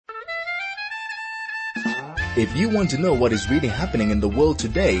If you want to know what is really happening in the world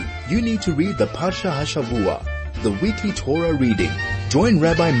today, you need to read the Parsha Hashavua, the weekly Torah reading. Join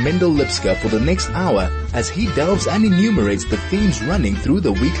Rabbi Mendel Lipskar for the next hour as he delves and enumerates the themes running through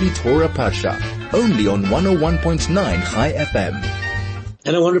the weekly Torah Parsha, only on 101.9 Chai FM.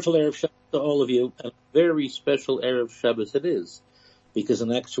 And a wonderful Erev Shabbos to all of you. A very special Erev Shabbos it is, because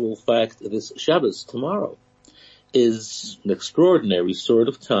in actual fact, this Shabbos tomorrow is an extraordinary sort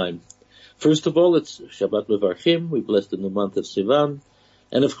of time. First of all, it's Shabbat Mevarchim. We blessed in the month of Sivan.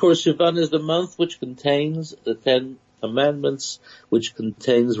 And of course, Sivan is the month which contains the 10 Commandments, which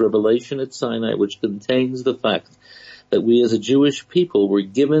contains revelation at Sinai, which contains the fact that we as a Jewish people were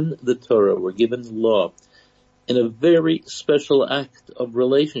given the Torah, were given the law, in a very special act of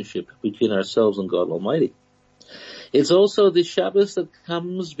relationship between ourselves and God Almighty. It's also the Shabbos that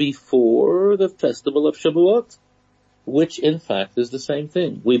comes before the festival of Shavuot, which in fact is the same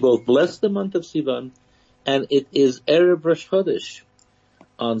thing. We both bless the month of Sivan, and it is Erev Rosh Chodesh.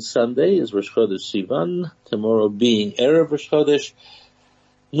 On Sunday is Rosh Chodesh Sivan, tomorrow being Erev Rosh Chodesh.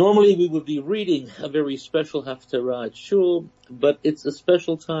 Normally we would be reading a very special Haftarah at Shul, but it's a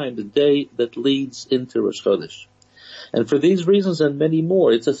special time, the day that leads into Rosh Chodesh. And for these reasons and many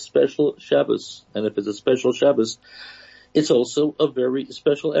more, it's a special Shabbos. And if it's a special Shabbos, it's also a very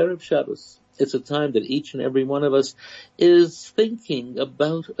special Erev Shabbos. It's a time that each and every one of us is thinking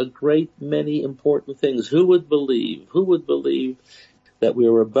about a great many important things. Who would believe that we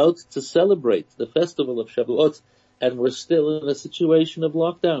are about to celebrate the festival of Shavuot and we're still in a situation of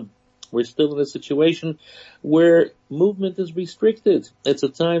lockdown? We're still in a situation where movement is restricted. It's a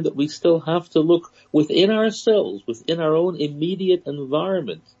time that we still have to look within ourselves, within our own immediate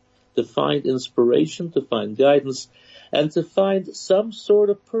environment, to find inspiration, to find guidance, and to find some sort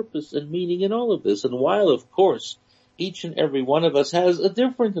of purpose and meaning in all of this. And while, of course, each and every one of us has a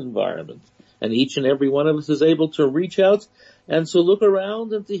different environment, and each and every one of us is able to reach out and to look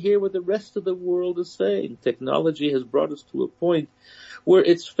around and to hear what the rest of the world is saying. Technology has brought us to a point where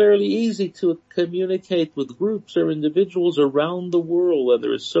it's fairly easy to communicate with groups or individuals around the world, and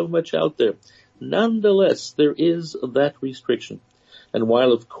there is so much out there. Nonetheless, there is that restriction. And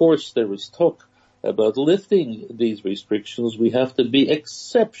while, of course, there is talk about lifting these restrictions, we have to be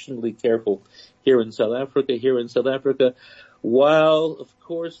exceptionally careful here in South Africa. While, of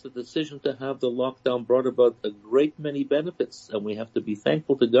course, the decision to have the lockdown brought about a great many benefits, and we have to be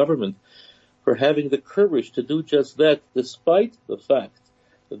thankful to government for having the courage to do just that, despite the fact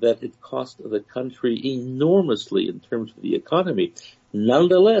that it cost the country enormously in terms of the economy.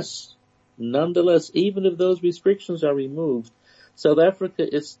 Nonetheless, even if those restrictions are removed, South Africa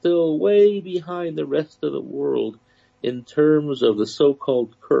is still way behind the rest of the world in terms of the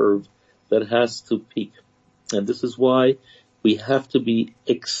so-called curve that has to peak. And this is why we have to be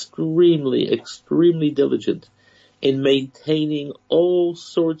extremely, extremely diligent in maintaining all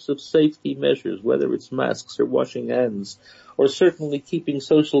sorts of safety measures, whether it's masks or washing hands, or certainly keeping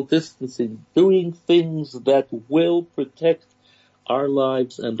social distancing, doing things that will protect our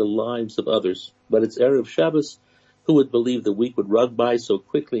lives and the lives of others. But it's Erev Shabbos. Who would believe the week would run by so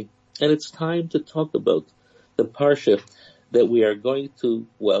quickly? And it's time to talk about the Parsha that we are going to,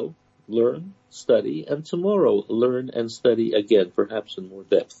 learn, study, and tomorrow learn and study again, perhaps in more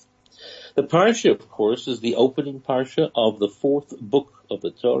depth. The Parsha, of course, is the opening Parsha of the 4th book of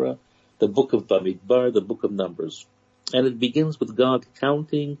the Torah, the book of Bamidbar, the book of Numbers. And it begins with God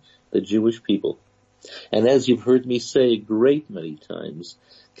counting the Jewish people. And as you've heard me say a great many times,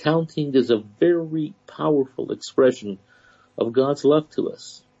 counting is a very powerful expression of God's love to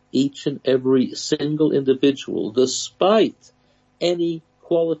us. Each and every single individual, despite any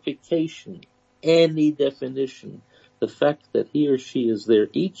qualification, any definition, the fact that he or she is there,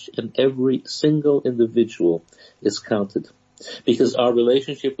 each and every single individual is counted. Because our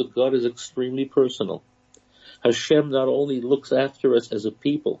relationship with God is extremely personal. Hashem not only looks after us as a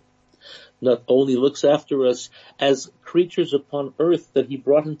people, not only looks after us as creatures upon earth that he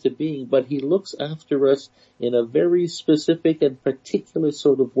brought into being, but he looks after us in a very specific and particular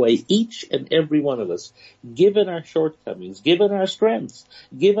sort of way. Each and every one of us, given our shortcomings, given our strengths,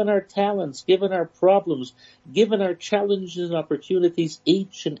 given our talents, given our problems, given our challenges and opportunities,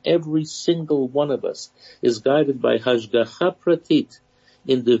 each and every single one of us is guided by Hashgacha Pratit,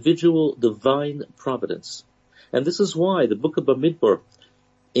 individual divine providence. And this is why the book of Bamidbar,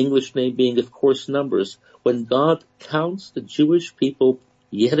 English name being, of course, Numbers, when God counts the Jewish people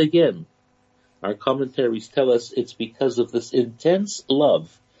yet again, our commentaries tell us it's because of this intense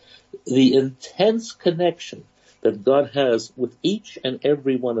love, the intense connection that God has with each and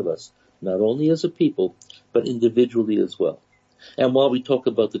every one of us, not only as a people, but individually as well. And while we talk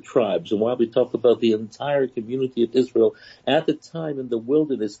about the tribes, and while we talk about the entire community of Israel at the time in the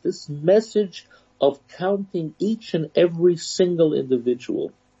wilderness, this message of counting each and every single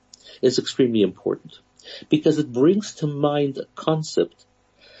individual is extremely important, because it brings to mind a concept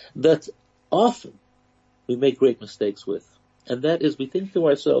that often we make great mistakes with. And that is, we think to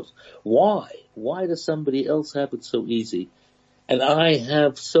ourselves, why? Why does somebody else have it so easy? And I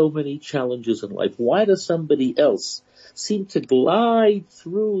have so many challenges in life. Why does somebody else seem to glide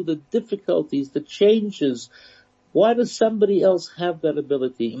through the difficulties, the changes? Why does somebody else have that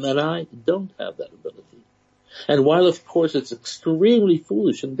ability and I don't have that ability? And while, of course, it's extremely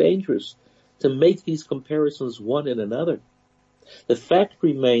foolish and dangerous to make these comparisons one in another, the fact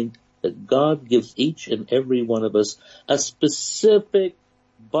remains that God gives each and every one of us a specific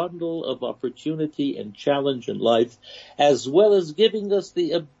bundle of opportunity and challenge in life, as well as giving us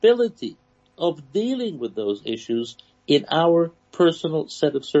the ability of dealing with those issues in our personal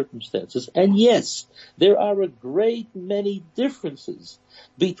set of circumstances. And yes, there are a great many differences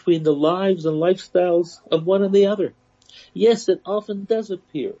between the lives and lifestyles of one and the other. Yes, it often does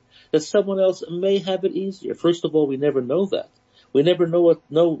appear that someone else may have it easier. First of all, we never know that. We never know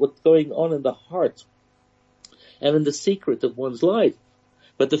what's going on in the heart and in the secret of one's life.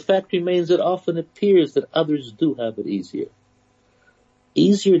 But the fact remains that often appears that others do have it easier.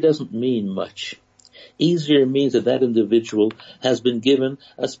 Easier doesn't mean much. Easier means that that individual has been given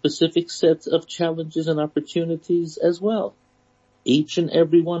a specific set of challenges and opportunities as well. Each and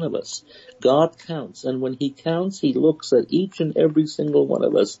every one of us. God counts, and when He counts, He looks at each and every single one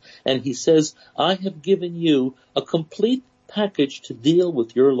of us, and He says, I have given you a complete package to deal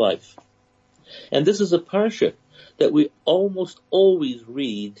with your life. And this is a Parsha that we almost always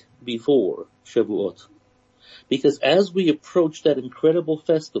read before Shavuot. Because as we approach that incredible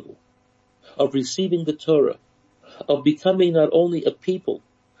festival of receiving the Torah, of becoming not only a people,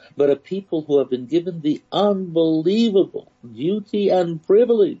 but a people who have been given the unbelievable duty and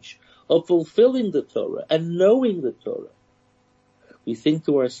privilege of fulfilling the Torah and knowing the Torah, we think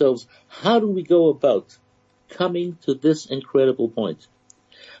to ourselves, how do we go about coming to this incredible point?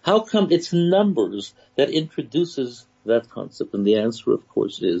 How come it's numbers that introduces that concept? And the answer, of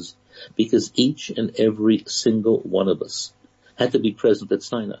course, is because each and every single one of us had to be present at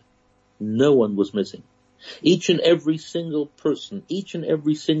Sinai. No one was missing. Each and every single person, each and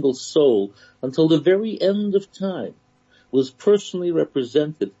every single soul, until the very end of time, was personally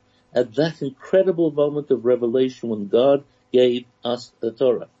represented at that incredible moment of revelation when God gave us the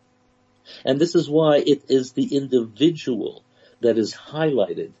Torah. And this is why it is the individual that is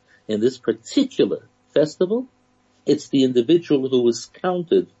highlighted in this particular festival. It's the individual who was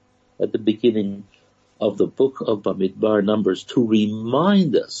counted at the beginning of the book of Bamidbar, Numbers, to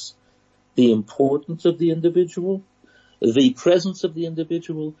remind us the importance of the individual, the presence of the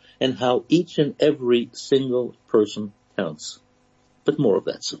individual, and how each and every single person counts. But more of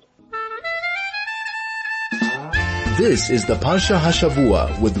that soon. This is the Parsha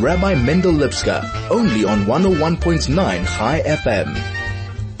Hashavua with Rabbi Mendel Lipskar, only on 101.9 Chai FM.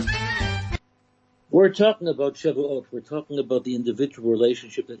 We're talking about Shavuot. We're talking about the individual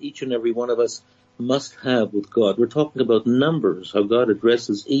relationship that each and every one of us must have with God. We're talking about numbers, how God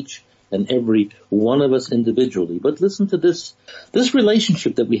addresses each and every one of us individually. But listen to this. This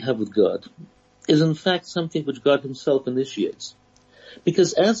relationship that we have with God is in fact something which God Himself initiates.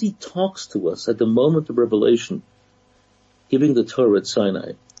 Because as He talks to us at the moment of revelation, giving the Torah at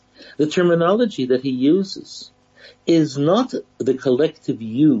Sinai, the terminology that He uses is not the collective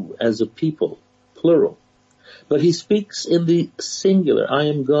you as a people, plural, but He speaks in the singular. I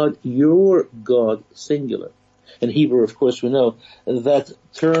am God, your God, singular. In Hebrew, of course, we know that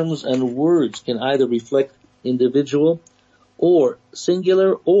terms and words can either reflect individual or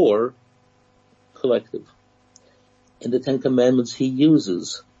singular or collective. In the Ten Commandments, He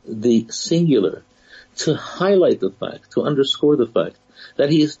uses the singular to highlight the fact, to underscore the fact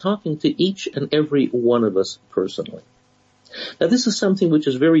that He is talking to each and every one of us personally. Now, this is something which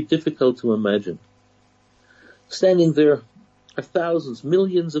is very difficult to imagine. Standing there are thousands,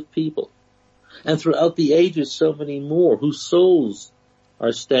 millions of people, and throughout the ages so many more whose souls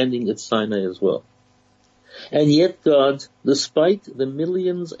are standing at Sinai as well. And yet God, despite the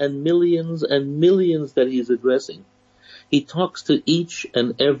millions and millions and millions that He is addressing, He talks to each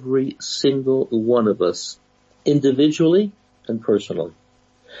and every single one of us, individually and personally.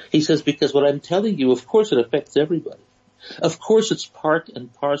 He says, because what I'm telling you, of course it affects everybody. Of course it's part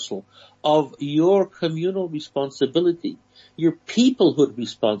and parcel of your communal responsibility, your peoplehood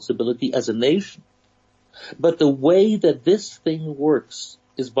responsibility as a nation. But the way that this thing works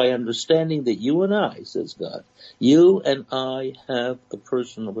is by understanding that you and I, says God, you and I have a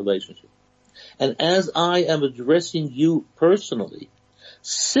personal relationship. And as I am addressing you personally,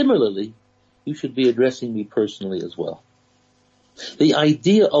 similarly, you should be addressing me personally as well. The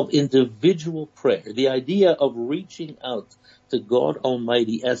idea of individual prayer, the idea of reaching out to God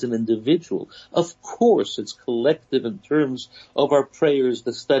Almighty as an individual, of course it's collective in terms of our prayers,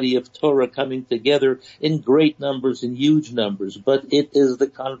 the study of Torah coming together in great numbers, in huge numbers, but it is the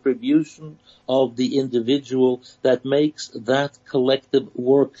contribution of the individual that makes that collective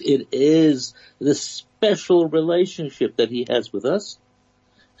work. It is the special relationship that he has with us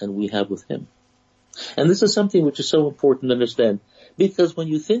and we have with him. And this is something which is so important to understand, because when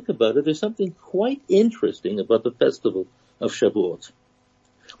you think about it, there's something quite interesting about the festival of Shavuot.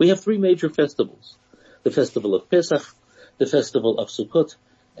 We have three major festivals: the festival of Pesach, the festival of Sukkot,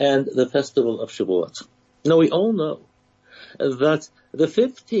 and the festival of Shavuot. Now we all know that the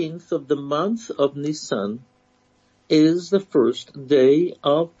 15th of the month of Nisan is the first day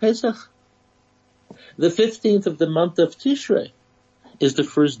of Pesach. The 15th of the month of Tishrei is the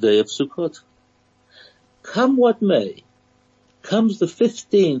first day of Sukkot. Come what may, comes the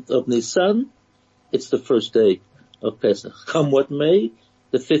 15th of Nisan, it's the first day of Pesach. Come what may,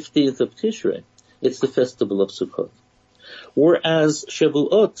 the 15th of Tishrei, it's the festival of Sukkot. Whereas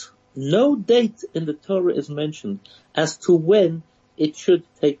Shavuot, no date in the Torah is mentioned as to when it should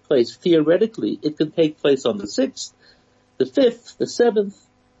take place. Theoretically, it can take place on the 6th, the 5th, the 7th.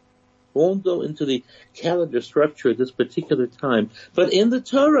 Won't go into the calendar structure at this particular time. But in the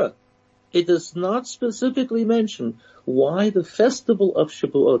Torah, it does not specifically mention why the festival of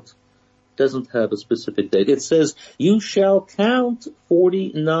Shavuot doesn't have a specific date. It says, you shall count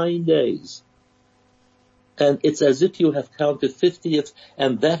 49 days. And it's as if you have counted 50th,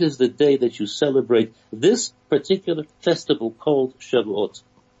 and that is the day that you celebrate this particular festival called Shavuot.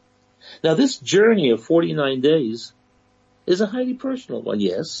 Now this journey of 49 days is a highly personal one,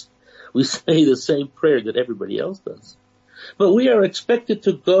 yes. We say the same prayer that everybody else does. But we are expected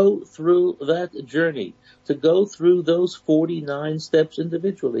to go through that journey, to go through those 49 steps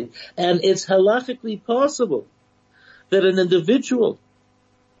individually. And it's halachically possible that an individual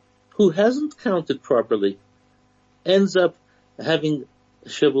who hasn't counted properly ends up having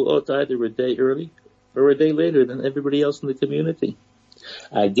Shavuot either a day early or a day later than everybody else in the community.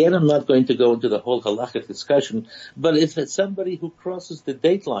 Again, I'm not going to go into the whole halachic discussion, but if it's somebody who crosses the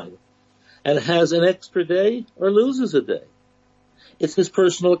date line and has an extra day or loses a day, it's his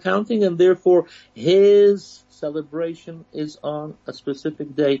personal accounting, and therefore his celebration is on a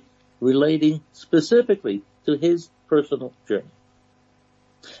specific date relating specifically to his personal journey.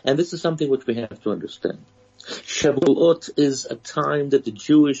 And this is something which we have to understand. Shavuot is a time that the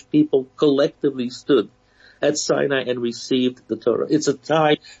Jewish people collectively stood at Sinai and received the Torah. It's a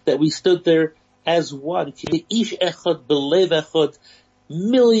time that we stood there as one. Ish echad belev echad,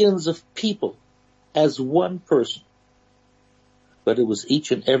 millions of people as one person. But it was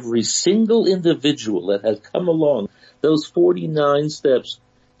each and every single individual that had come along those 49 steps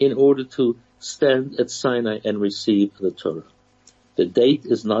in order to stand at Sinai and receive the Torah. The date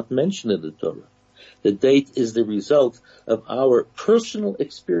is not mentioned in the Torah. The date is the result of our personal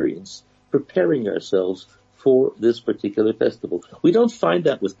experience preparing ourselves for this particular festival. We don't find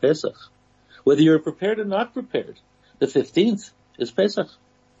that with Pesach. Whether you're prepared or not prepared, the 15th is Pesach.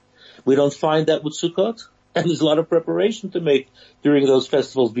 We don't find that with Sukkot. And there's a lot of preparation to make during those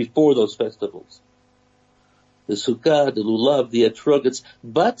festivals, before those festivals. The Sukkah, the Lulav, the Etrogets.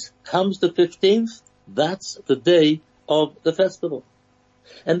 But comes the 15th, that's the day of the festival.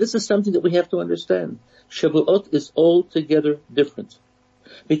 And this is something that we have to understand. Shavuot is altogether different.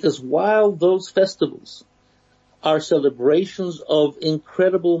 Because while those festivals are celebrations of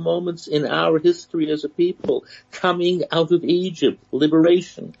incredible moments in our history as a people, coming out of Egypt,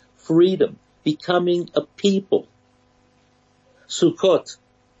 liberation, freedom, becoming a people. Sukkot,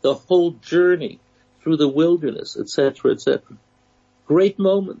 the whole journey through the wilderness, etc., etc. Great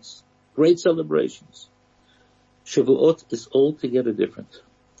moments, great celebrations. Shavuot is altogether different.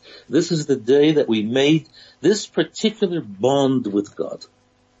 This is the day that we made this particular bond with God.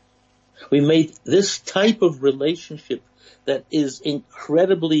 We made this type of relationship that is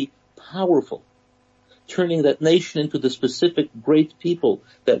incredibly powerful, turning that nation into the specific great people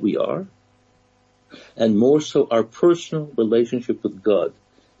that we are. And more so, our personal relationship with God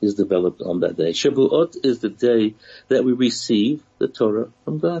is developed on that day. Shavuot is the day that we receive the Torah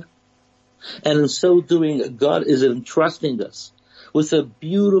from God. And in so doing, God is entrusting us with a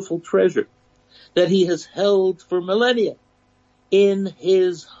beautiful treasure that He has held for millennia in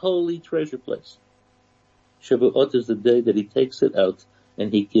His holy treasure place. Shavuot is the day that He takes it out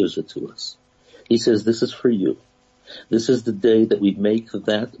and he gives it to us. He says, this is for you. This is the day that we make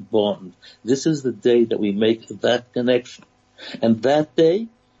that bond. This is the day that we make that connection. And that day,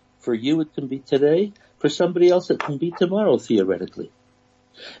 for you it can be today, for somebody else it can be tomorrow, theoretically.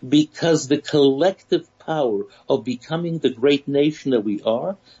 Because the collective power of becoming the great nation that we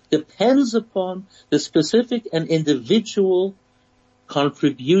are depends upon the specific and individual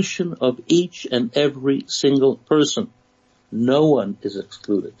contribution of each and every single person. No one is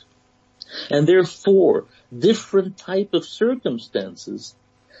excluded. And therefore, different type of circumstances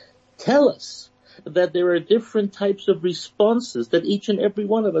tell us that there are different types of responses that each and every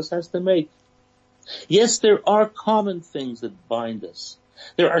one of us has to make. Yes, there are common things that bind us.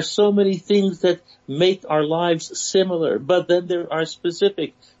 There are so many things that make our lives similar, but then there are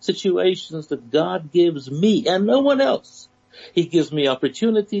specific situations that God gives me and no one else. He gives me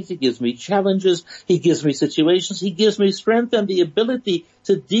opportunities, he gives me challenges, he gives me situations, he gives me strength and the ability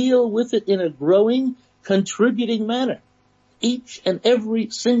to deal with it in a growing, contributing manner. Each and every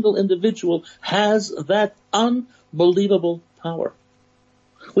single individual has that unbelievable power.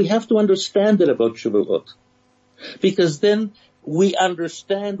 We have to understand it about Shavuot, because then we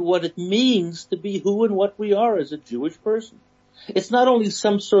understand what it means to be who and what we are as a Jewish person. It's not only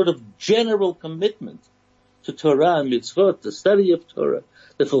some sort of general commitment to Torah and mitzvot, the study of Torah,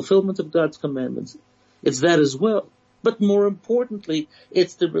 the fulfillment of God's commandments. It's that as well. But more importantly,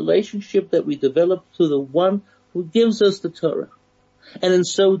 it's the relationship that we develop to the one who gives us the Torah. And in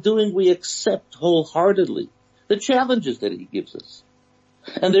so doing, we accept wholeheartedly the challenges that he gives us.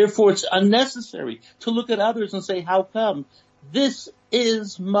 And therefore, it's unnecessary to look at others and say, how come? This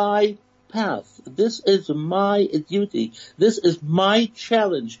is my path. This is my duty. This is my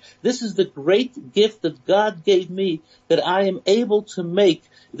challenge. This is the great gift that God gave me, that I am able to make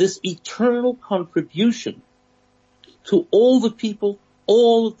this eternal contribution to all the people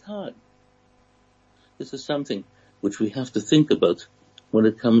all the time. This is something which we have to think about when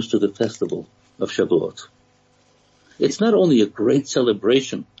it comes to the festival of Shavuot. It's not only a great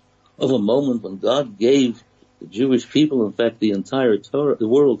celebration of a moment when God gave the Jewish people, in fact the entire Torah, the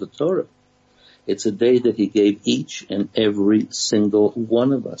world, the Torah. It's a day that he gave each and every single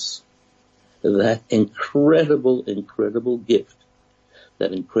one of us that incredible, incredible gift,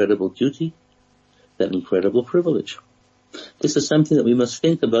 that incredible duty, that incredible privilege. This is something that we must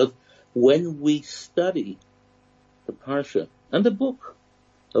think about when we study the Parsha and the book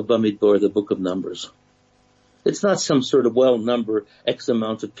of Bamidbar, the book of Numbers. It's not some sort of, number X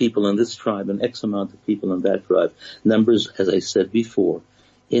amount of people in this tribe and X amount of people in that tribe. Numbers, as I said before,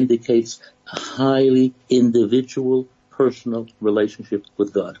 indicates a highly individual, personal relationship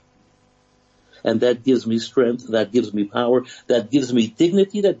with God. And that gives me strength, that gives me power, that gives me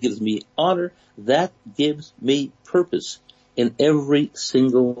dignity, that gives me honor, that gives me purpose in every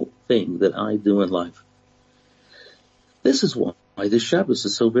single thing that I do in life. This is why the Shabbos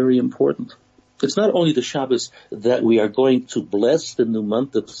is so very important. It's not only the Shabbos that we are going to bless the new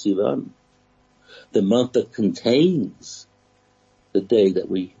month of Sivan, the month that contains the day that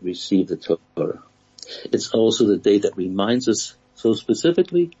we receive the Torah. It's also the day that reminds us so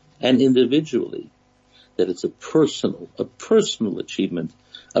specifically and individually that it's a personal achievement,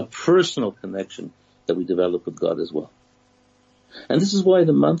 a personal connection that we develop with God as well. And this is why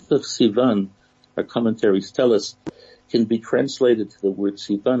the month of Sivan, our commentaries tell us, can be translated to the word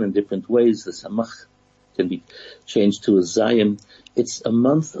Sivan in different ways. The Samach can be changed to a Zayim. It's a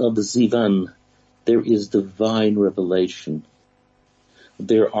month of Sivan. There is divine revelation.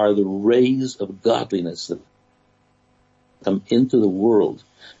 There are the rays of godliness that come into the world.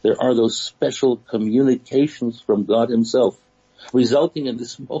 There are those special communications from God himself, resulting in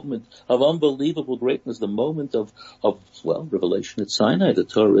this moment of unbelievable greatness, the moment of revelation at Sinai, the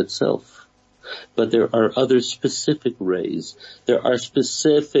Torah itself. But there are other specific rays. There are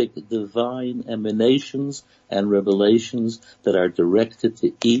specific divine emanations and revelations that are directed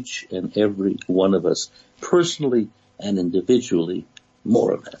to each and every one of us, personally and individually.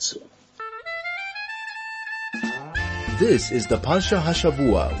 More of that soon. This is the Parsha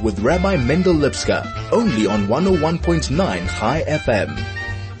Hashavua with Rabbi Mendel Lipskar, only on 101.9 High FM.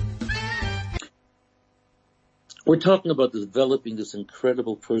 We're talking about developing this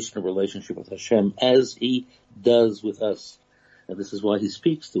incredible personal relationship with Hashem as he does with us. And this is why he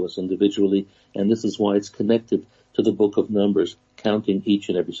speaks to us individually, and this is why it's connected to the book of Numbers, counting each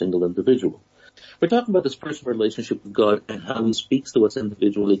and every single individual. We're talking about this personal relationship with God and how he speaks to us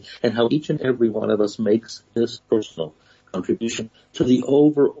individually and how each and every one of us makes this personal contribution to the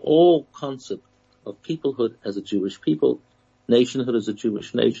overall concept of peoplehood as a Jewish people Nationhood is a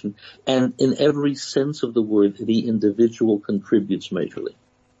Jewish nation. And in every sense of the word, the individual contributes majorly.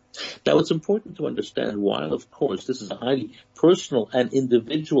 Now, it's important to understand, while, of course, this is a highly personal and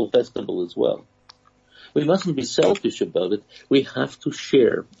individual festival as well, we mustn't be selfish about it. We have to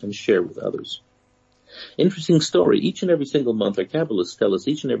share and share with others. Interesting story. Each and every single month, our Kabbalists tell us,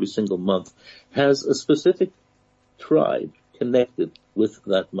 each and every single month has a specific tribe connected with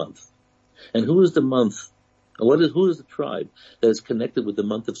that month. And who is the month? Who is the tribe that is connected with the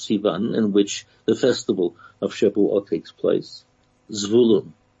month of Sivan, in which the festival of Shavuot takes place?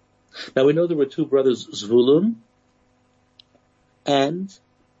 Zvulun. Now, we know there were two brothers, Zvulun and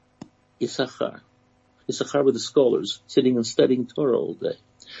Issachar. Issachar were the scholars, sitting and studying Torah all day.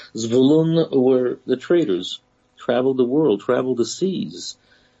 Zvulun were the traders, traveled the world, traveled the seas,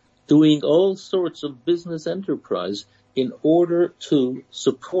 doing all sorts of business enterprise in order to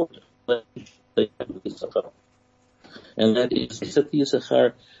support Issachar. And that is, they said to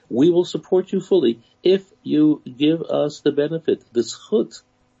Issachar, we will support you fully if you give us the benefit, the zchut,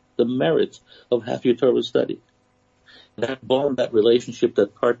 the merit of half your Torah study. That bond, that relationship,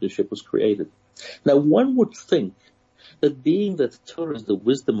 that partnership was created. Now, one would think that being that Torah is the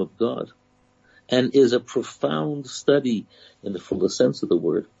wisdom of God and is a profound study in the fullest sense of the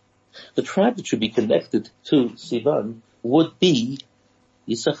word, the tribe that should be connected to Sivan would be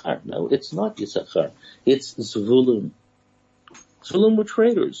Issachar. No, it's not Issachar. It's Zvulun. Zvulun were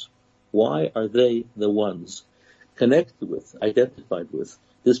traders. Why are they the ones connected with, identified with,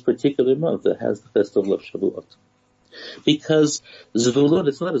 this particular month that has the festival of Shavuot? Because Zvulun,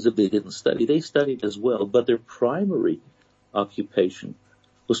 it's not as if they didn't study. They studied as well, but their primary occupation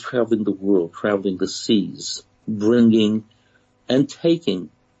was traveling the world, traveling the seas, bringing and taking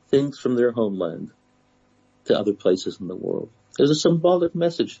things from their homeland to other places in the world. There's a symbolic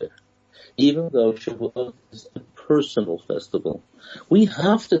message there. Even though Shavuot is a personal festival, we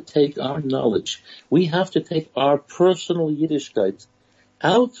have to take our knowledge, we have to take our personal Yiddishkeit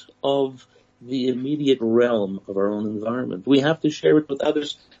out of the immediate realm of our own environment. We have to share it with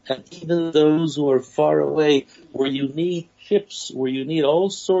others, and even those who are far away, where you need ships, where you need all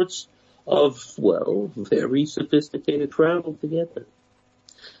sorts of, very sophisticated travel to get there.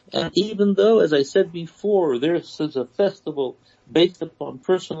 And even though, as I said before, this is a festival based upon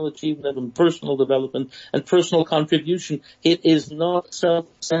personal achievement and personal development and personal contribution, it is not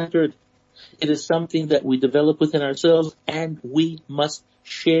self-centered. It is something that we develop within ourselves, and we must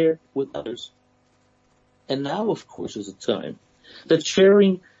share with others. And now, of course, is a time that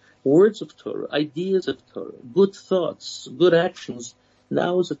sharing words of Torah, ideas of Torah, good thoughts, good actions,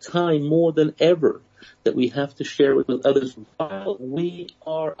 now is a time more than ever that we have to share it with others while we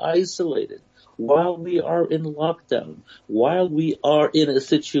are isolated, while we are in lockdown, while we are in a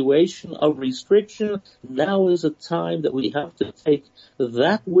situation of restriction. Now is a time that we have to take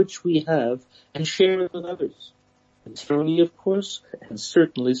that which we have and share it with others. Materially, of course, and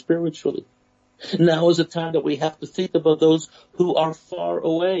certainly spiritually. Now is a time that we have to think about those who are far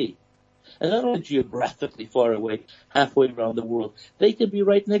away. And not only geographically far away, halfway around the world, they could be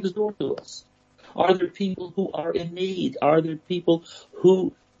right next door to us. Are there people who are in need? Are there people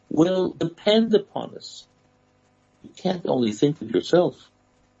who will depend upon us? You can't only think of yourself.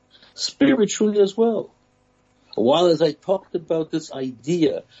 Spiritually as well. While as I talked about this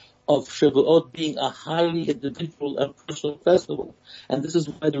idea of Shavuot being a highly individual and personal festival, and this is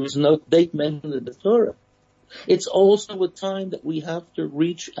why there is no date mentioned in the Torah, it's also a time that we have to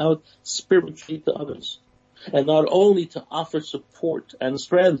reach out spiritually to others, and not only to offer support and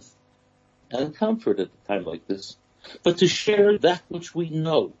strength and comfort at a time like this, but to share that which we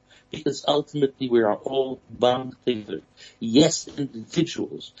know, because ultimately we are all bound together. Yes,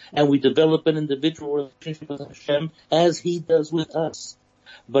 individuals, and we develop an individual relationship with Hashem as He does with us.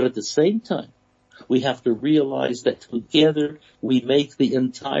 But at the same time, we have to realize that together we make the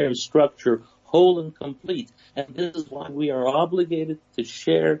entire structure whole and complete. And this is why we are obligated to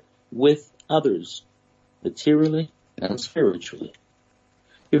share with others, materially and spiritually.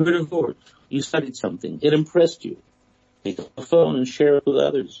 You heard a word, you studied something, it impressed you. Pick up the phone and share it with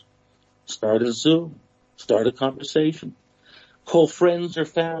others. Start a Zoom, start a conversation. Call friends or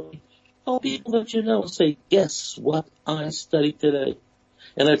family. Call people that you know and say, guess what I studied today?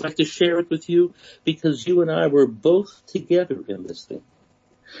 And I'd like to share it with you because you and I were both together in this thing.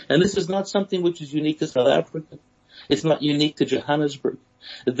 And this is not something which is unique to South Africa. It's not unique to Johannesburg.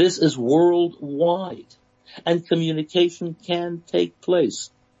 This is worldwide. And communication can take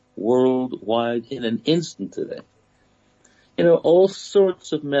place worldwide in an instant today. All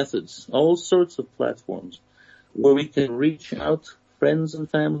sorts of methods, all sorts of platforms where we can reach out, friends and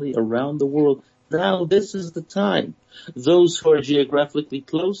family around the world Now this is the time. Those who are geographically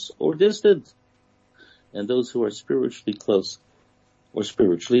close or distant, and those who are spiritually close or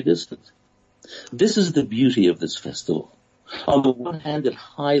spiritually distant. This is the beauty of this festival. On the one hand, it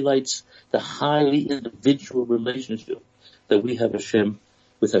highlights the highly individual relationship that we have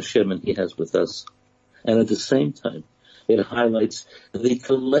with Hashem and He has with us. And at the same time, it highlights the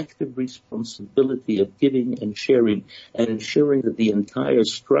collective responsibility of giving and sharing and ensuring that the entire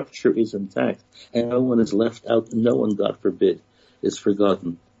structure is intact and no one is left out, no one, God forbid, is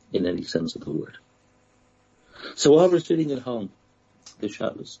forgotten in any sense of the word. So while we're sitting at home, this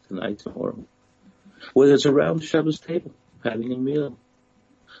Shabbos, tonight, tomorrow, whether it's around the Shabbos table, having a meal,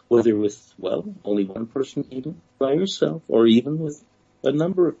 whether with, only one person eating by yourself, or even with a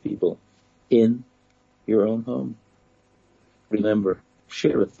number of people in your own home. Remember,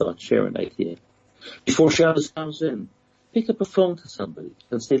 share a thought, share an idea. Before Shabbos comes in, pick up a phone to somebody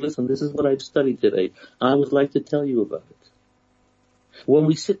and say, listen, this is what I've studied today. I would like to tell you about it. When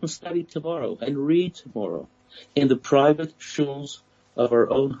we sit and study tomorrow and read tomorrow in the private shuls of our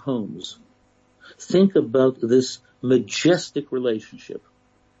own homes, think about this majestic relationship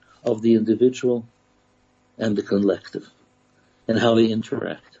of the individual and the collective and how they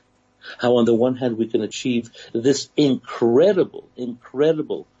interact. How on the one hand we can achieve this incredible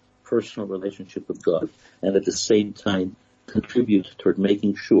personal relationship with God, and at the same time contribute toward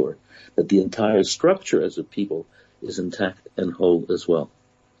making sure that the entire structure as a people is intact and whole as well.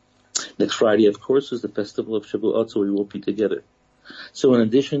 Next Friday, of course, is the festival of Shavuot, so we will be together. So in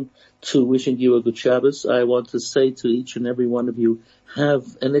addition to wishing you a good Shabbos, I want to say to each and every one of you, have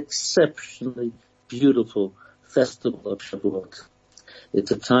an exceptionally beautiful festival of Shavuot.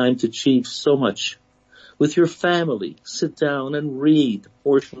 It's a time to achieve so much. With your family, sit down and read a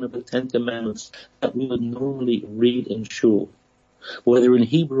portion of the Ten Commandments that we would normally read in shul, whether in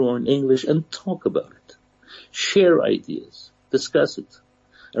Hebrew or in English, and talk about it. Share ideas, discuss it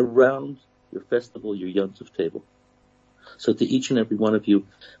around your festival, your Yom Tov table. So to each and every one of you,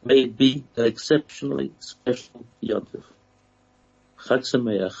 may it be an exceptionally special Yom Tov. Chag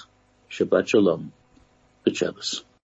Sameach, Shabbat Shalom, Good Shabbos.